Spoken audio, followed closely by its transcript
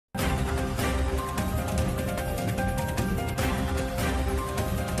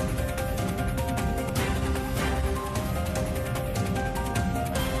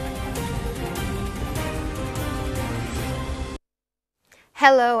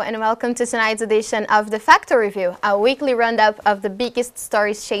Hello and welcome to tonight's edition of Defacto Review, a weekly roundup of the biggest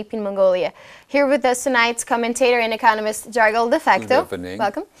stories shaping Mongolia. Here with us tonight, commentator and economist Jargal Defacto. Good evening.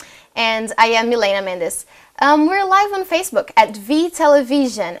 Welcome. And I am Milena Mendes. We're live on Facebook at V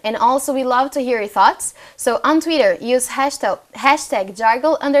Television, and also we love to hear your thoughts. So on Twitter, use hashtag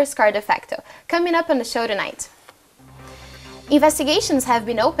Jargal_Defacto. Coming up on the show tonight. Investigations have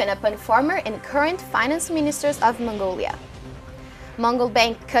been opened upon former and current finance ministers of Mongolia. Mongol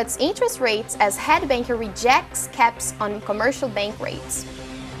bank cuts interest rates as head banker rejects caps on commercial bank rates.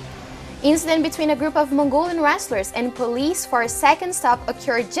 Incident between a group of Mongolian wrestlers and police for a second stop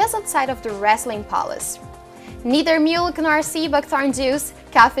occurred just outside of the wrestling palace. Neither milk nor sea buckthorn juice,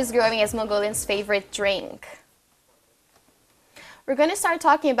 coffee is growing as Mongolians' favorite drink. We're going to start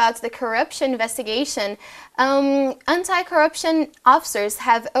talking about the corruption investigation. Anti-corruption officers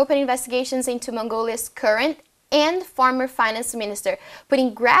have opened investigations into Mongolia's current and former finance minister,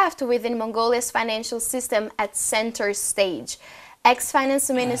 putting graft within Mongolia's financial system at center stage. Ex-finance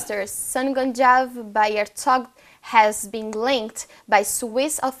minister Sungonjav Bayartog has been linked by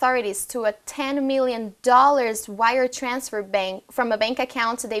Swiss authorities to a $10 million wire transfer from a bank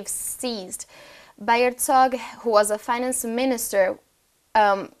account they've seized. Bayartog, who as a finance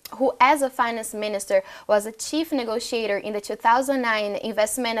minister was a chief negotiator in the 2009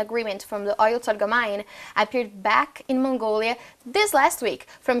 investment agreement from the oil Torga mine, appeared back in Mongolia this last week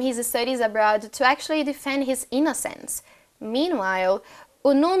from his studies abroad to actually defend his innocence. Meanwhile,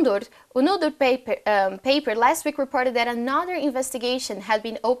 Unundur paper last week reported that another investigation had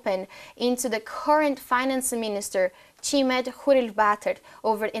been opened into the current finance minister, Chimed Hurilbater,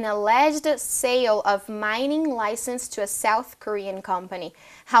 over an alleged sale of mining license to a South Korean company.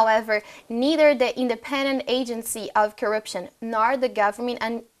 However, neither the Independent Agency of Corruption nor the governing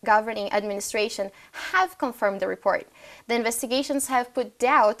administration have confirmed the report. The investigations have put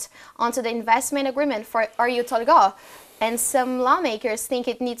doubt onto the investment agreement for Oyu Tolgoi, and some lawmakers think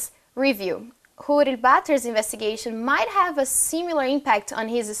it needs review. Hurilbater's investigation might have a similar impact on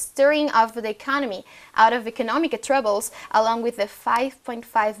his stirring of the economy out of economic troubles, along with the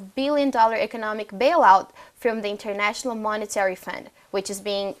 $5.5 billion economic bailout from the International Monetary Fund, which is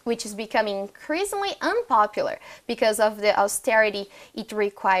becoming increasingly unpopular because of the austerity it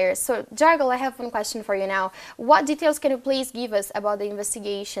requires. So, Jargal, I have one question for you now. What details can you please give us about the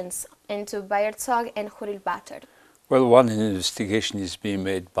investigations into Bayartog and Hurilbater? Well, one investigation is being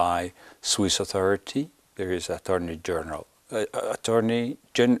made by Swiss authority. There is Attorney General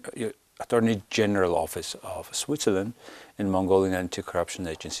Office of Switzerland and Mongolian Anti-Corruption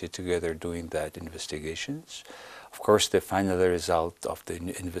Agency together doing that investigations. Of course, the final result of the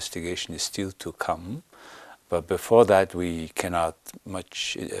investigation is still to come, but before that we cannot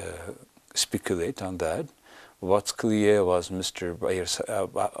much speculate on that. What's clear was Mr.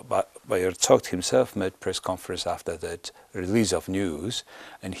 Bayartog himself made press conference after that release of news,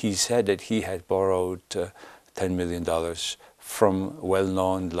 and he said that he had borrowed $10 million from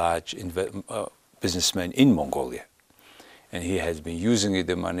well-known large businessmen in Mongolia, and he has been using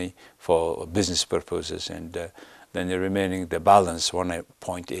the money for business purposes, and then the balance,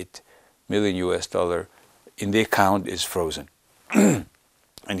 $1.8 million in the account, is frozen. And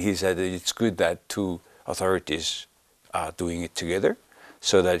he said that it's good that two authorities are doing it together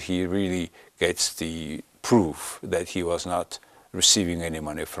so that he really gets the proof that he was not receiving any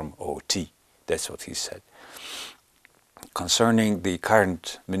money from OT. That's what he said. Concerning the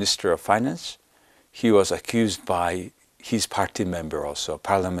current Minister of Finance, he was accused by his party member, also a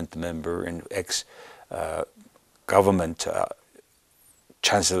parliament member and ex-government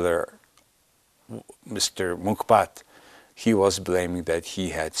chancellor, Mr. Munkbat. He was blaming that he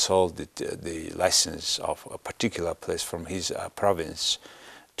had sold the license of a particular place from his province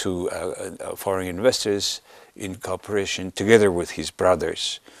to foreign investors in cooperation together with his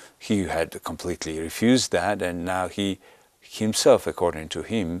brothers. He had completely refused that, and now he himself, according to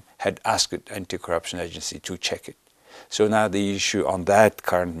him, had asked the Anti-Corruption Agency to check it. So now the issue on that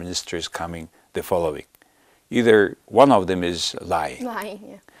current minister is coming the following. Either one of them is lying.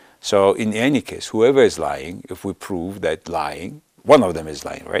 Yeah. So in any case, whoever is lying, if we prove that lying, one of them is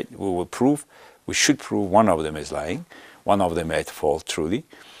lying, right? We should prove one of them is lying, one of them at fault truly,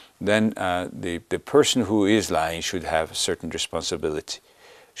 then the person who is lying should have certain responsibility,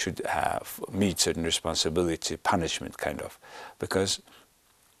 should meet certain responsibility, punishment kind of. Because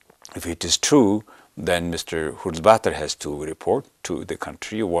if it is true then Mr. Hurlbater has to report to the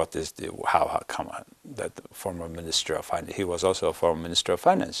country what is the how come that the former Minister of Finance, he was also a former Minister of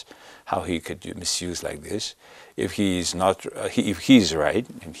Finance, how he could misuse like this. If he is not, if he is right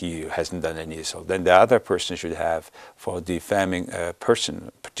and he hasn't done any assault, then the other person should have for defaming a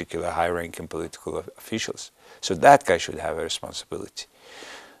person, particular high-ranking political officials. So that guy should have a responsibility.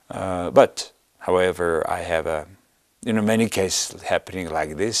 But, however, I have many cases happening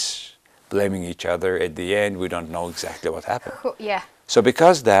like this, blaming each other. At the end, we don't know exactly what happened. Yeah. So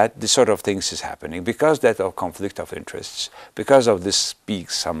because that, this sort of things is happening, because that of conflict of interests, because of this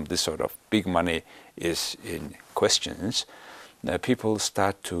this sort of big money is in questions, people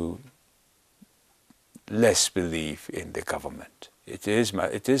start to less believe in the government. It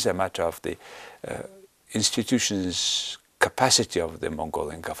is a matter of the institutions' capacity of the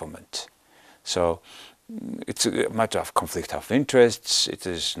Mongolian government. So it's a matter of conflict of interests. It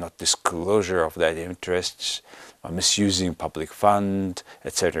is not disclosure of that interests, misusing public fund,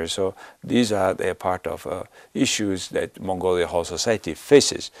 etc. So these are a part of issues that Mongolia whole society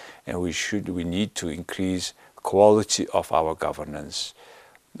faces, and we need to increase quality of our governance.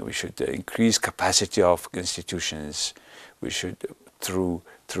 We should increase capacity of institutions. We should through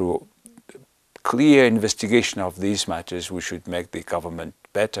clear investigation of these matters, we should make the government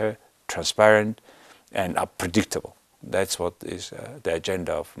better, transparent, and predictable. That's what is the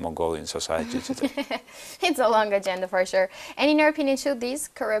agenda of Mongolian society today. It's a long agenda for sure. And in your opinion, should these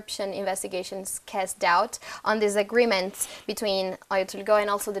corruption investigations cast doubt on these agreements between Ayatollah and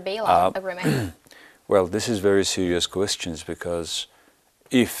also the bailout agreement? Well, this is very serious questions, because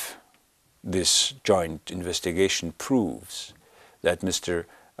if this joint investigation proves that Mr.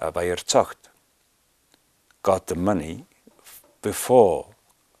 Bayertokt got the money before,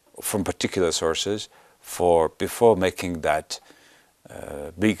 from particular sources, before making that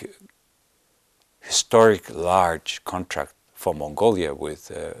big, historic, large contract for Mongolia with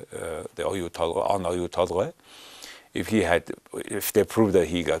the Oyu Tolgoi, if they prove that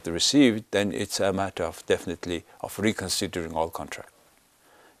he got received, then it's a matter of definitely of reconsidering all contract.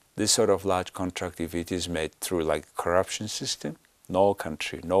 This sort of large contract, if it is made through like corruption system, no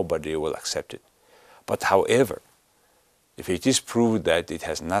country, nobody will accept it. But however, if it is proved that it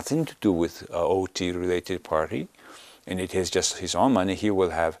has nothing to do with OT-related party, and it is just his own money, he will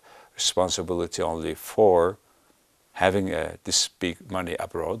have responsibility only for having this big money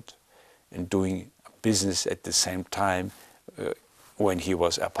abroad and doing business at the same time when he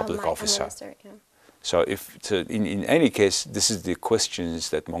was a public officer. Yeah. So in any case, this is the questions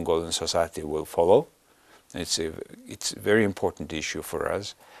that Mongolian society will follow. It's a very important issue for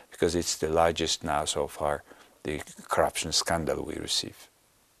us, because it's the largest now so far, the corruption scandal we receive.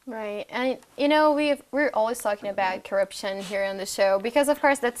 Right, and we're always talking about corruption here on the show, because of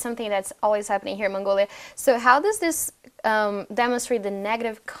course that's something that's always happening here in Mongolia. So how does this demonstrate the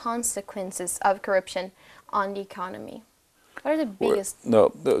negative consequences of corruption on the economy? What are the biggest?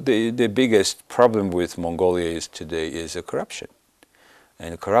 The biggest problem with Mongolia today is corruption,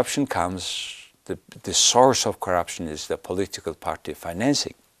 and corruption comes. The source of corruption is the political party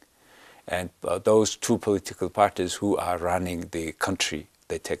financing. And those two political parties who are running the country,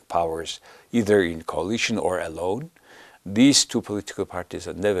 they take powers either in coalition or alone. These two political parties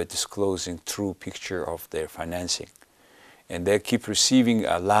are never disclosing true picture of their financing. And they keep receiving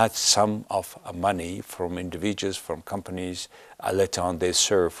a large sum of money from individuals, from companies, later on they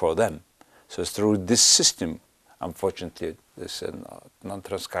serve for them. So through this system, unfortunately, this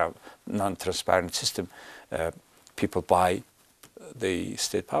non-transparent system, people buy the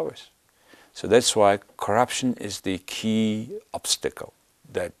state powers. So that's why corruption is the key obstacle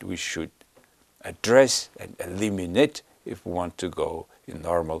that we should address and eliminate if we want to go in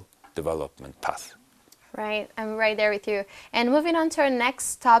normal development path. Right, I'm right there with you. And moving on to our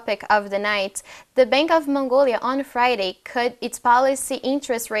next topic of the night, the Bank of Mongolia on Friday cut its policy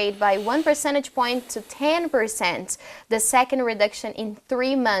interest rate by 1 percentage point to 10%, the second reduction in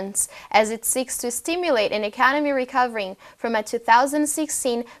 3 months, as it seeks to stimulate an economy recovering from a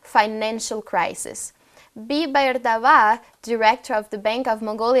 2016 financial crisis. B. Bayardava, director of the Bank of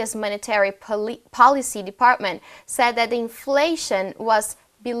Mongolia's Monetary Policy Department, said that the inflation was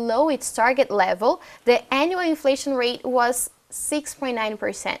below its target level. The annual inflation rate was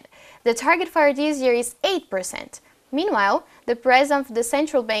 6.9%. The target for this year is 8%. Meanwhile, the president of the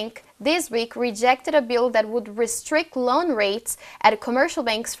central bank this week rejected a bill that would restrict loan rates at commercial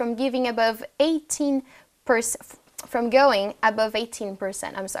banks from going above 18%.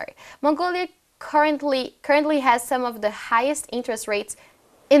 Mongolia currently has some of the highest interest rates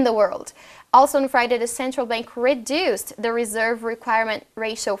in the world. Also on Friday, the central bank reduced the reserve requirement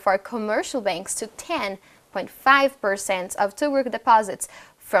ratio for commercial banks to 10.5% of two-week deposits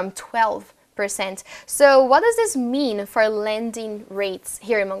from 12%. So what does this mean for lending rates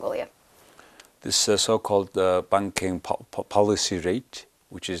here in Mongolia? This so-called banking policy rate,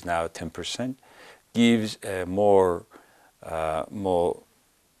 which is now 10%, gives more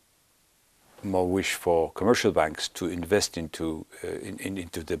wish for commercial banks to invest into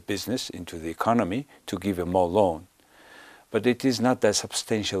the business, into the economy, to give a more loan. But it is not that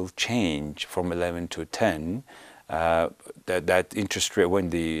substantial change from 11 to 10. That interest rate,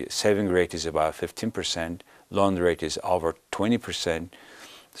 when the saving rate is about 15%, loan rate is over 20%.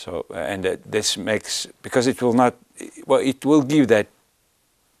 So, and this makes, because it will not, well, it will give that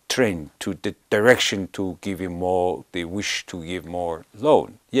trend to the direction to give him more, the wish to give more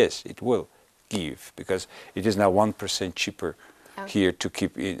loan. Yes, it will give, because it is now 1% cheaper here to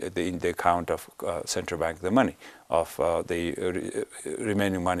keep in the account of central bank the money of the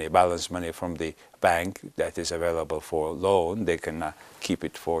remaining money, balance money from the bank that is available for loan. They can keep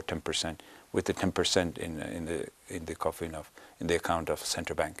it for 10%, with the 10% in the coffin of in the account of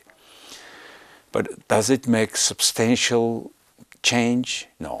central bank. But does it make substantial change?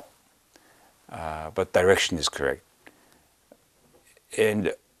 No. But direction is correct.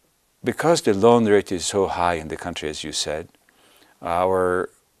 And because the loan rate is so high in the country, as you said,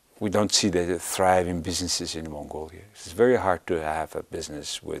 we don't see the thriving businesses in Mongolia. It's very hard to have a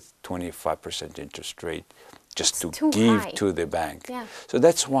business with 25% interest rate just to give high to the bank. Yeah. So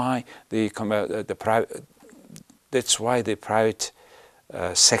that's why the private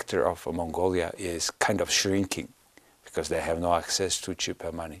sector of Mongolia is kind of shrinking, because they have no access to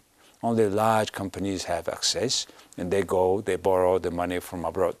cheaper money. Only large companies have access, and they borrow the money from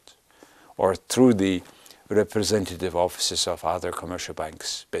abroad or through the representative offices of other commercial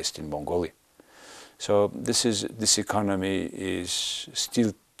banks based in Mongolia. So this economy is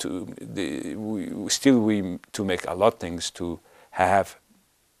still to make a lot of things to have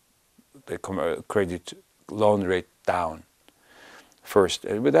the credit loan rate down first.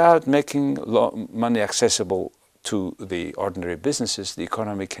 And without making money accessible to the ordinary businesses, the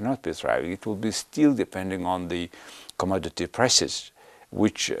economy cannot be thriving. It will be still depending on the commodity prices,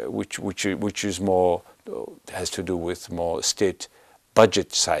 which is more, has to do with more state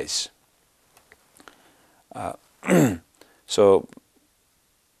budget size. So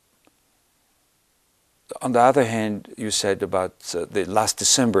on the other hand, you said about the last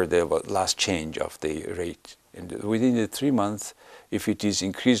December, the last change of the rate. And within the 3 months, if it is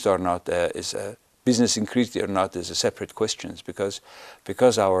increased or not, is a business increased or not is a separate question, because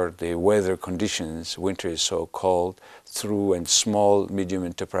the weather conditions, winter is so cold, through and small medium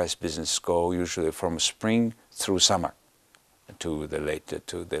enterprise business go usually from spring through summer to the late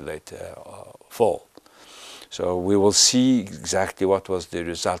fall. So we will see exactly what was the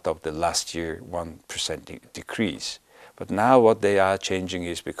result of the last year 1% decrease. But now what they are changing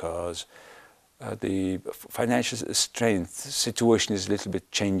is because the financial strength situation is a little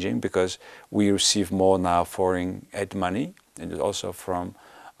bit changing, because we receive more now foreign aid money, and also from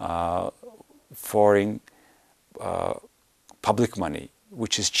foreign public money,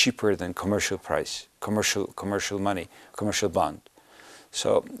 which is cheaper than commercial money, commercial bond.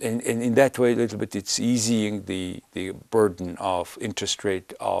 So in that way, a little bit, it's easing the burden of interest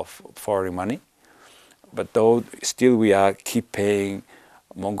rate of foreign money. But though still we keep paying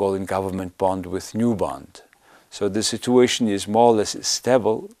Mongolian government bond with new bond. So the situation is more or less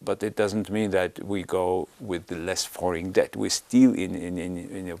stable, but it doesn't mean that we go with the less foreign debt. We're still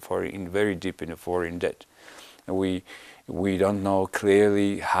very deep in a foreign debt. And we don't know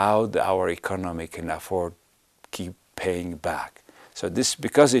clearly how our economy can afford keep paying back. So this,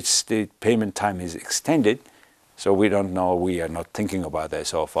 because the payment time is extended, so we don't know, we are not thinking about that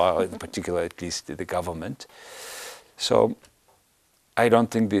so far, in particular at least the government. So I don't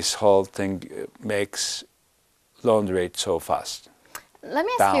think this whole thing makes loan rate so fast. Let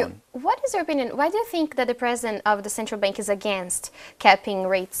me ask you, what is your opinion? Why do you think that the president of the central bank is against capping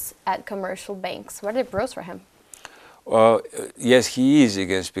rates at commercial banks? What are the pros for him? Well, yes, he is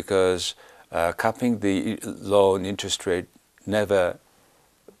against, because capping the loan interest rate never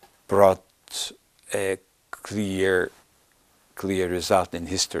brought a clear result in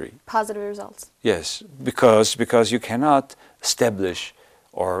history. Positive results. Yes, because you cannot establish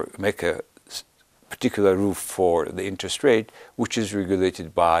or make a particular roof for the interest rate, which is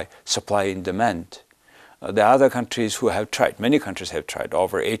regulated by supply and demand. The other countries who have tried, many countries have tried,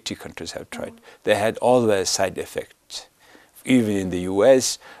 over 80 countries have tried, they had always side effects even in the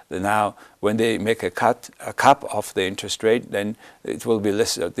US, now when they make a cap of the interest rate, then it will be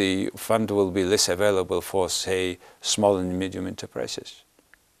less, the fund will be less available for, say, small and medium enterprises.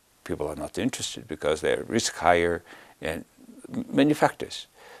 People are not interested because their risk higher and many factors.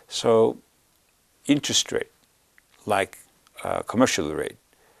 So interest rate, like commercial rate,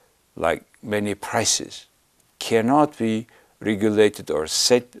 like many prices, cannot be regulated or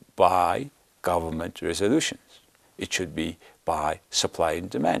set by government resolutions. It should be by supply and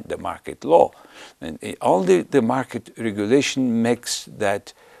demand, the market law. And only the market regulation makes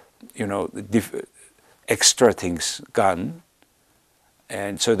that, you know, extra things gone,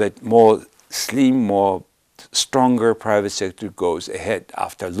 and so that more slim, more stronger private sector goes ahead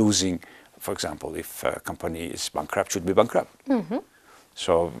after losing. For example, if a company is bankrupt, should be bankrupt. Mm-hmm.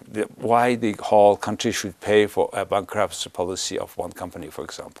 So why the whole country should pay for a bankruptcy policy of one company, for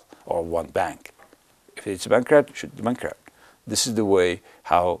example, or one bank? If it's bankrupt, it should be bankrupt. This is the way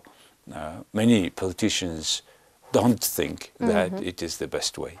how many politicians don't think that it is the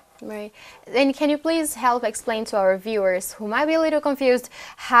best way. Right. And can you please help explain to our viewers who might be a little confused,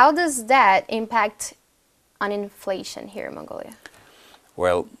 how does that impact on inflation here in Mongolia?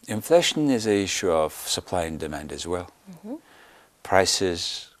 Well, inflation is an issue of supply and demand as well. Mm-hmm.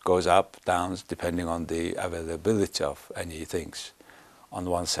 Prices goes up, down, depending on the availability of any things on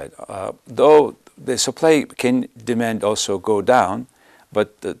one side. Though the supply can demand also go down,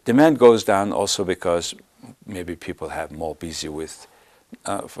 but the demand goes down also because maybe people have more busy with,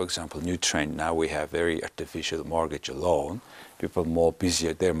 for example, new trend. Now we have very artificial mortgage loan. People more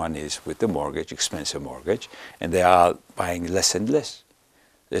busy, their money is with the mortgage, expensive mortgage, and they are buying less and less.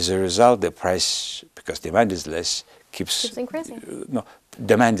 As a result, the price, because demand is less, keeps increasing. No,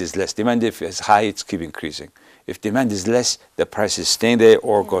 demand is less. Demand, if it's high, it's keep increasing. If demand is less, the price is staying there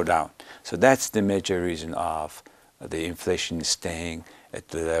or go down. So that's the major reason of the inflation staying at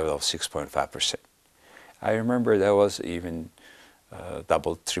the level of 6.5%. I remember there was even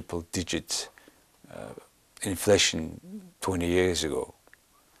double, triple digit inflation 20 years ago.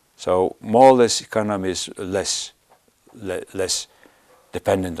 So more or less economy is less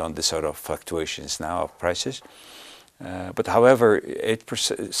dependent on the sort of fluctuations now of prices. But however, 8%,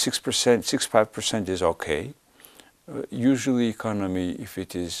 6%, 6.5% is okay. Usually economy, if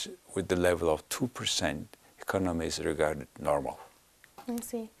it is with the level of 2%, economy is regarded normal. I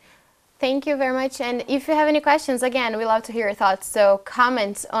see. Thank you very much. And if you have any questions, again, we love to hear your thoughts. So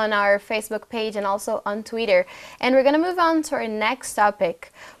comment on our Facebook page and also on Twitter. And we're going to move on to our next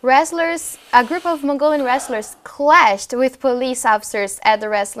topic. Wrestlers, a group of Mongolian wrestlers clashed with police officers at the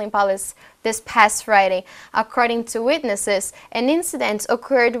Wrestling Palace this past Friday. According to witnesses, an incident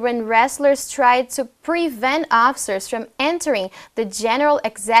occurred when wrestlers tried to prevent officers from entering the General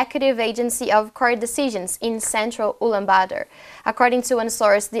Executive Agency of Court Decisions in central Ulaanbaatar. According to one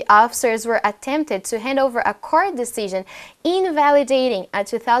source, the officers were attempted to hand over a court decision invalidating a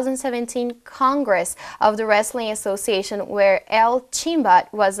 2017 Congress of the Wrestling Association where El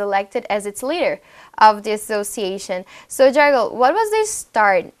Chimbat was elected as its leader of the association. So, Jargal, what was the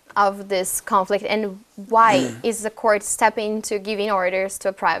start of this conflict, and why is the court stepping into giving orders to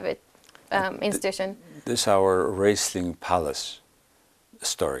a private institution? This is our Wrestling Palace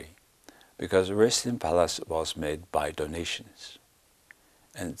story, because Wrestling Palace was made by donations,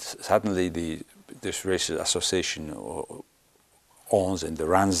 and suddenly this wrestling association owns and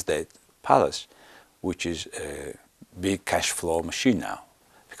runs that palace, which is a big cash flow machine now,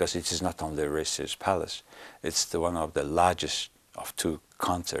 because it is not only a wrestler's palace, it's one of the largest of two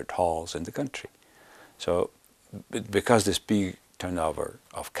concert halls in the country. So because this big turnover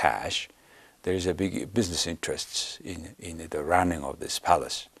of cash, there is a big business interests in the running of this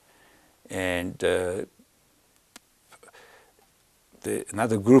palace. And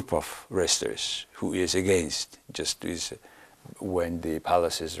another group of wrestlers who is against just is when the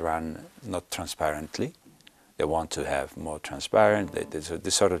palace is run not transparently. They want to have more transparent. There's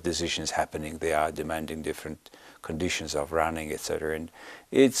this sort of decisions happening. They are demanding different conditions of running, etc. And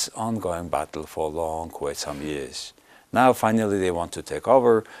it's ongoing battle for quite some years. Now finally they want to take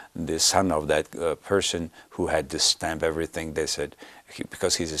over. The son of that person who had to stamp everything, they said,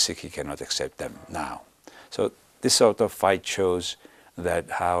 because he's a Sikh, he cannot accept them now. So this sort of fight shows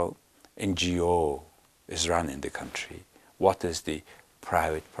that how NGO is run in the country. What is the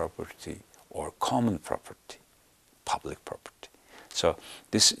private property or common property, public property? So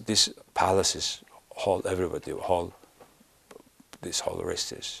this palace is this whole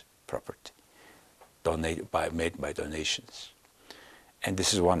rest is property, made by donations. And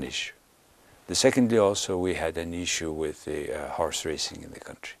this is one issue. Secondly, also we had an issue with the horse racing in the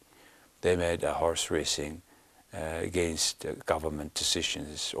country. They made a horse racing against government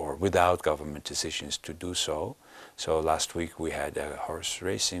decisions or without government decisions to do so. So last week we had a horse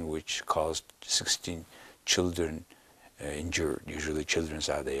racing which caused 16 children injured. Usually children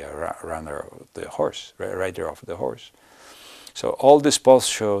are the runner of the horse, rider of the horse. So all this both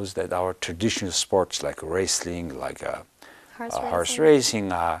shows that our traditional sports like wrestling, like horse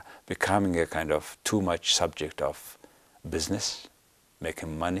racing are becoming a kind of too much subject of business,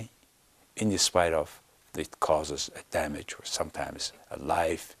 making money, in spite of it causes a damage or sometimes a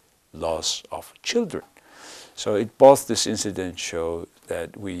life loss of children. So both this incident show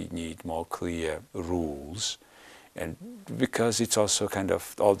that we need more clear rules, and because it's also kind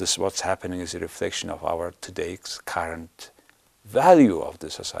of all this what's happening is a reflection of our today's current value of the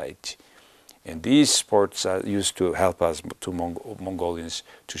society. And these sports are used to help us, to Mongolians,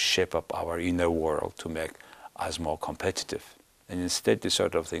 to shape up our inner world, to make us more competitive. And instead this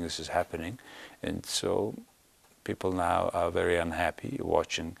sort of thing is happening. And so people now are very unhappy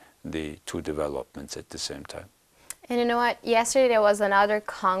watching the two developments at the same time. And you know what? Yesterday there was another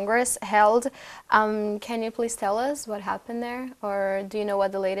Congress held. Can you please tell us what happened there? Or do you know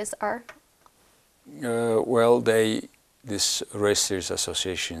what the latest are? Well, this racers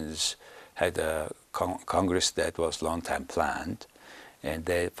associations had a Congress that was long time planned, and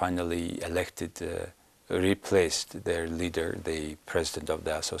they finally elected, replaced their leader, the president of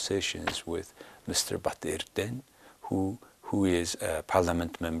the associations, with Mr. Batirten, who is a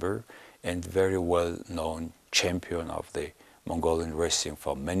parliament member and very well-known champion of the Mongolian racing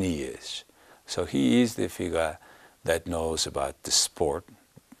for many years. So he is the figure that knows about the sport,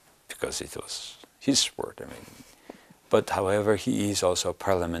 because it was his sport, I mean. But however, he is also a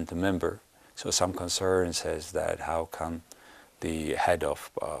parliament member. So some concern says that how come the head of,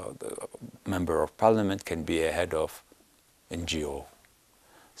 the member of parliament can be a head of NGO.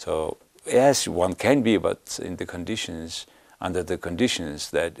 So yes, one can be, but in the conditions, under the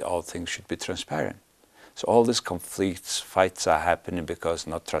conditions that all things should be transparent. So all these conflicts, fights are happening because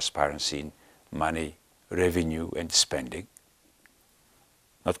not transparency in money, revenue and spending,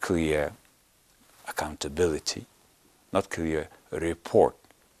 not clear accountability, not clear report,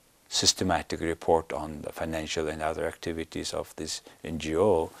 systematic report on the financial and other activities of this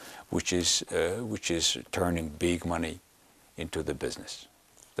NGO, which is turning big money into the business.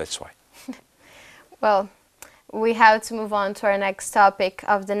 That's why. Well, we have to move on to our next topic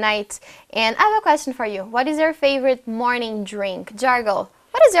of the night. And I have a question for you. What is your favorite morning drink? Jargol,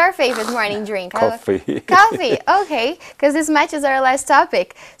 what is your favorite morning drink? Coffee. Coffee, okay, because this matches our last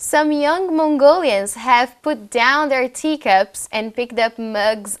topic. Some young Mongolians have put down their teacups and picked up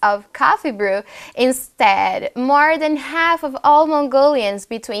mugs of coffee brew instead. More than half of all Mongolians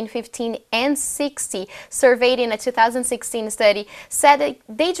between 15 and 60 surveyed in a 2016 study said that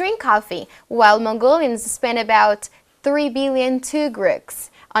they drink coffee, while Mongolians spend about 3 billion tugruks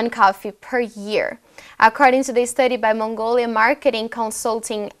on coffee per year. According to the study by Mongolia Marketing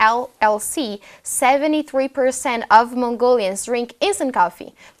Consulting LLC, 73% of Mongolians drink instant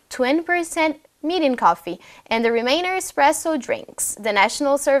coffee, 20% medium coffee, and the remainder espresso drinks. The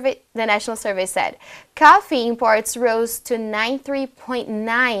national survey said coffee imports rose to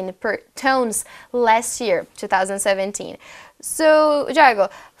 93.9 tons last year, 2017. So, Jargo,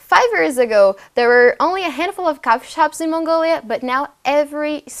 5 years ago, there were only a handful of coffee shops in Mongolia, but now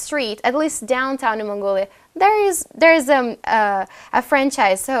every street, at least downtown in Mongolia, there is a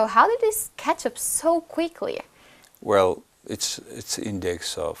franchise. So how did this catch up so quickly? Well, it's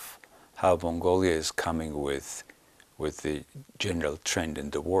index of how Mongolia is coming with the general trend in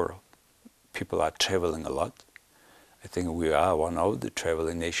the world. People are traveling a lot. I think we are one of the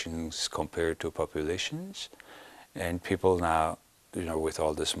traveling nations compared to populations, and people now, you know, with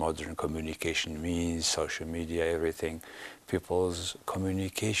all this modern communication means, social media, everything, people's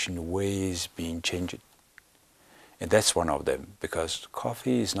communication ways being changed. And that's one of them, because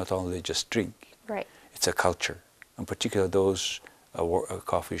coffee is not only just drink, right? It's a culture. In particular, those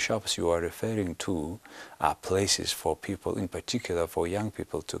coffee shops you are referring to are places for people, in particular for young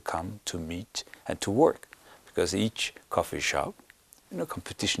people, to come, to meet, and to work. Because each coffee shop, you know,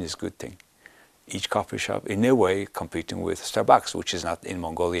 competition is a good thing. Each coffee shop, in a way, competing with Starbucks, which is not in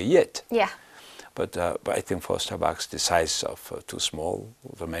Mongolia yet. Yeah. But I think for Starbucks, the size of too small,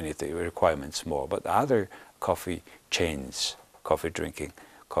 for many the requirements more. But other coffee chains, coffee drinking,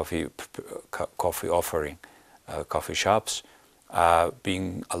 coffee offering, coffee shops are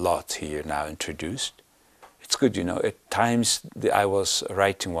being a lot here now introduced. It's good, you know. At times, I was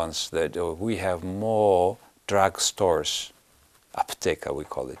writing once that we have more drug stores, apteka we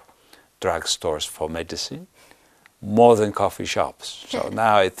call it, drug stores for medicine, more than coffee shops. So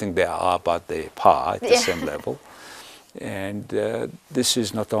now I think they are about the par at the same level. And this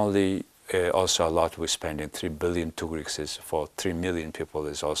is not only also a lot we're spending. 3 billion tugrixes for 3 million people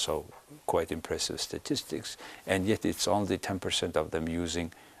is also quite impressive statistics. And yet it's only 10% of them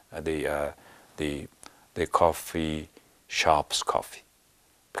using the coffee shops coffee,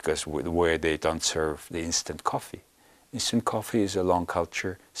 because where they don't serve the instant coffee. Instant coffee is a long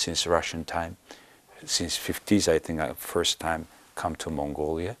culture since Russian time. Since 50s, I think, I first time come to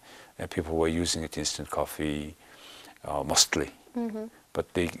Mongolia, and people were using it instant coffee mostly. But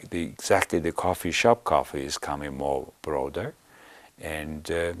exactly the coffee shop coffee is coming more broader, and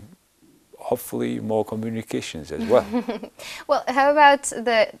hopefully more communications as well. Well, how about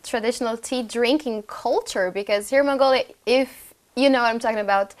the traditional tea drinking culture? Because here in Mongolia, if you know what I'm talking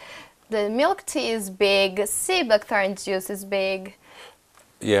about, the milk tea is big, sea buckthorn juice is big.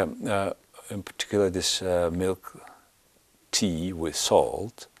 Yeah, in particular this milk tea with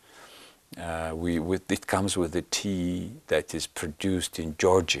salt, it comes with the tea that is produced in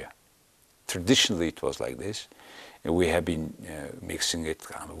Georgia. Traditionally it was like this, and we have been mixing it,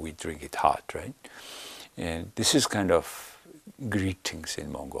 we drink it hot, right? And this is kind of greetings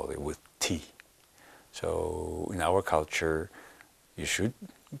in Mongolia with tea. So in our culture, you should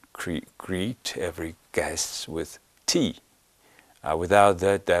greet every guest with tea. Without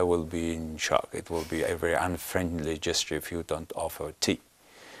that, they will be in shock. It will be a very unfriendly gesture if you don't offer tea.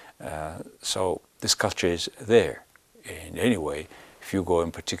 So this culture is there. And anyway, if you go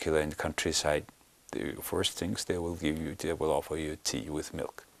in particular in the countryside, the first things they will offer you tea with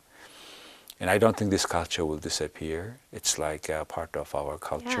milk. And I don't think this culture will disappear. It's like a part of our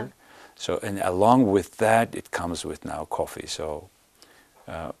culture. So, and along with that, it comes with now coffee. So,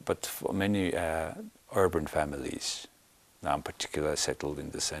 but for many urban families, now in particular settled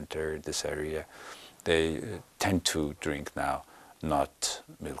in the center, this area, they tend to drink now not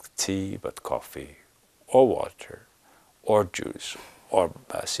milk tea, but coffee or water or juice or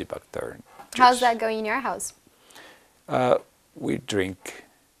sea buckthorn juice. How's that going in your house? We drink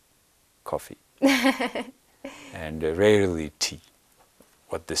coffee and rarely tea.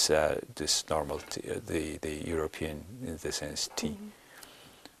 What this normal tea, the European, in the sense, tea.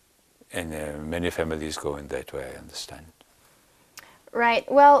 And many families go in that way, I understand. Right.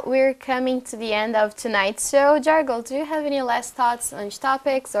 Well, we're coming to the end of tonight's show. Jargal, do you have any last thoughts on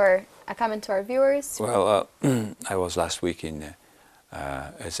topics or a comment to our viewers? Well, I was last week in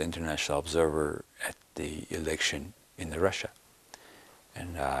as international observer at the election in Russia,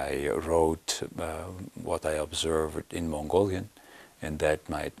 and I wrote what I observed in Mongolian, and that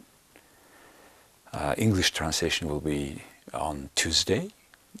my English translation will be on Tuesday,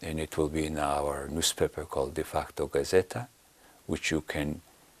 and it will be in our newspaper called Defacto Gazeta, which you can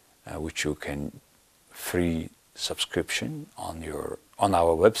free subscription on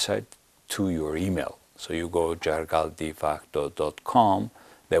our website to your email. So you go jargaldefacto.com.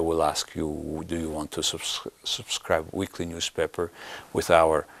 They will ask you, do you want to subscribe weekly newspaper with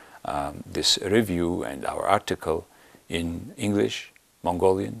our this review and our article in English,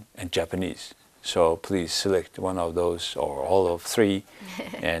 Mongolian, and Japanese. So please select one of those or all of three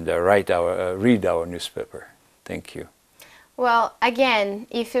and read our newspaper. Thank you. Well, again,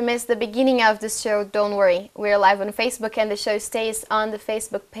 if you missed the beginning of the show, don't worry. We're live on Facebook and the show stays on the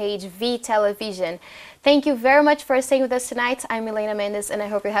Facebook page V Television. Thank you very much for staying with us tonight. I'm Milena Mendes and I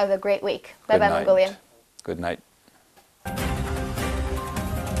hope you have a great week. Bye-bye, Mongolia. Good night.